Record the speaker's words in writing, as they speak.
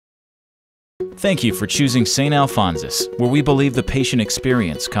Thank you for choosing St. Alphonsus, where we believe the patient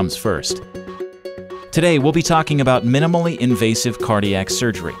experience comes first. Today, we'll be talking about minimally invasive cardiac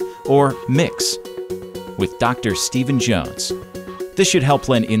surgery, or MICS, with Dr. Stephen Jones. This should help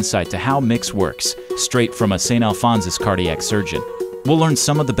lend insight to how MICS works, straight from a St. Alphonsus cardiac surgeon. We'll learn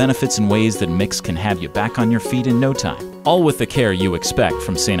some of the benefits and ways that MICS can have you back on your feet in no time, all with the care you expect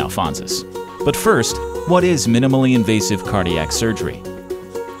from St. Alphonsus. But first, what is minimally invasive cardiac surgery?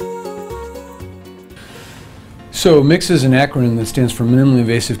 So MICS is an acronym that stands for minimally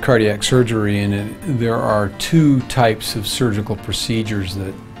invasive cardiac surgery, and there are two types of surgical procedures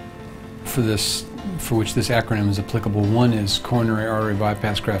that for which this acronym is applicable. One is coronary artery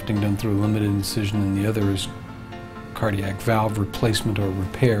bypass grafting done through a limited incision, and the other is cardiac valve replacement or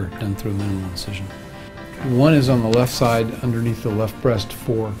repair done through a minimal incision. One is on the left side underneath the left breast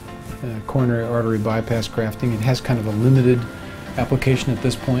for coronary artery bypass grafting. It has kind of a limited application at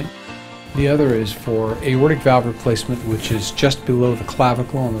this point. The other is for aortic valve replacement, which is just below the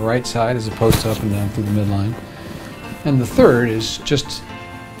clavicle on the right side as opposed to up and down through the midline. And the third is just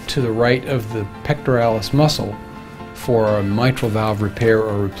to the right of the pectoralis muscle for a mitral valve repair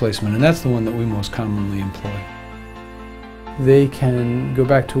or replacement, and that's the one that we most commonly employ. They can go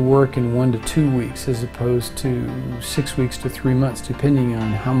back to work in 1 to 2 weeks as opposed to 6 weeks to 3 months, depending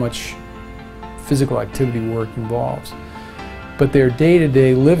on how much physical activity work involves. But their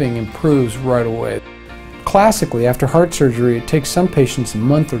day-to-day living improves right away. Classically, after heart surgery, it takes some patients a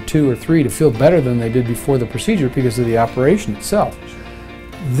month or 2 or 3 to feel better than they did before the procedure because of the operation itself.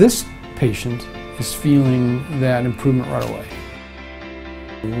 This patient is feeling that improvement right away.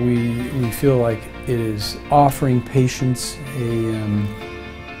 We feel like it is offering patients an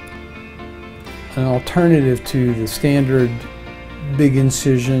alternative to the standard big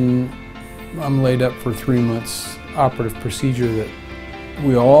incision, I'm laid up for 3 months operative procedure that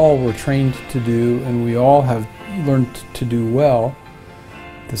we all were trained to do and we all have learned to do well.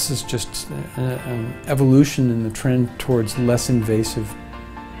 This is just an evolution in the trend towards less invasive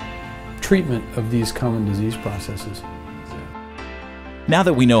treatment of these common disease processes. Now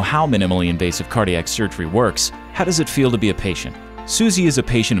that we know how minimally invasive cardiac surgery works, how does it feel to be a patient? Susie is a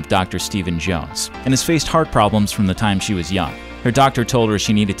patient of Dr. Stephen Jones and has faced heart problems from the time she was young. Her doctor told her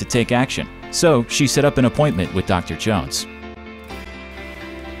she needed to take action, so she set up an appointment with Dr. Jones.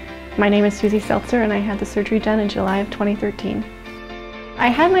 My name is Susie Seltzer, and I had the surgery done in July of 2013. I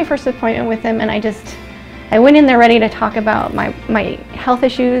had my first appointment with him, and I went in there ready to talk about my health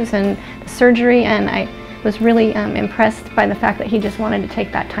issues and the surgery, and I was really impressed by the fact that he just wanted to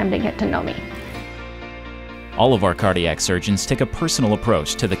take that time to get to know me. All of our cardiac surgeons take a personal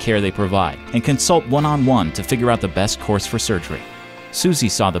approach to the care they provide and consult one-on-one to figure out the best course for surgery. Susie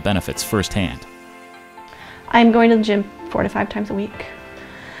saw the benefits firsthand. I'm going to the gym 4 to 5 times a week.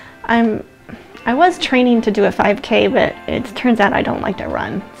 I was training to do a 5K, but it turns out I don't like to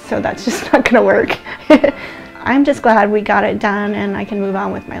run, so that's just not going to work. I'm just glad we got it done and I can move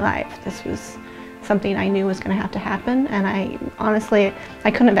on with my life. This was something I knew was going to have to happen, and honestly,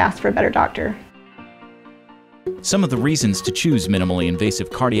 I couldn't have asked for a better doctor. Some of the reasons to choose minimally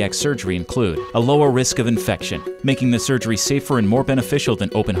invasive cardiac surgery include a lower risk of infection, making the surgery safer and more beneficial than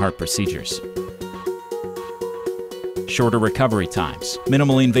open heart procedures. Shorter recovery times.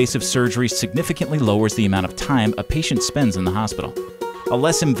 Minimally invasive surgery significantly lowers the amount of time a patient spends in the hospital. A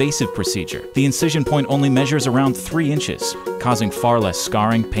less invasive procedure. The incision point only measures around 3 inches, causing far less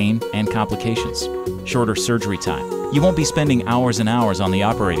scarring, pain, and complications. Shorter surgery time. You won't be spending hours and hours on the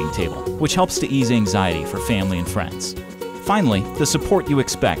operating table, which helps to ease anxiety for family and friends. Finally, the support you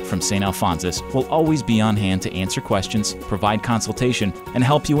expect from St. Alphonsus will always be on hand to answer questions, provide consultation, and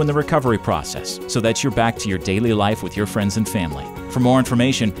help you in the recovery process so that you're back to your daily life with your friends and family. For more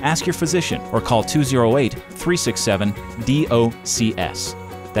information, ask your physician or call 208-367-DOCS.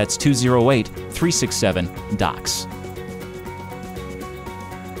 That's 208-367-DOCS.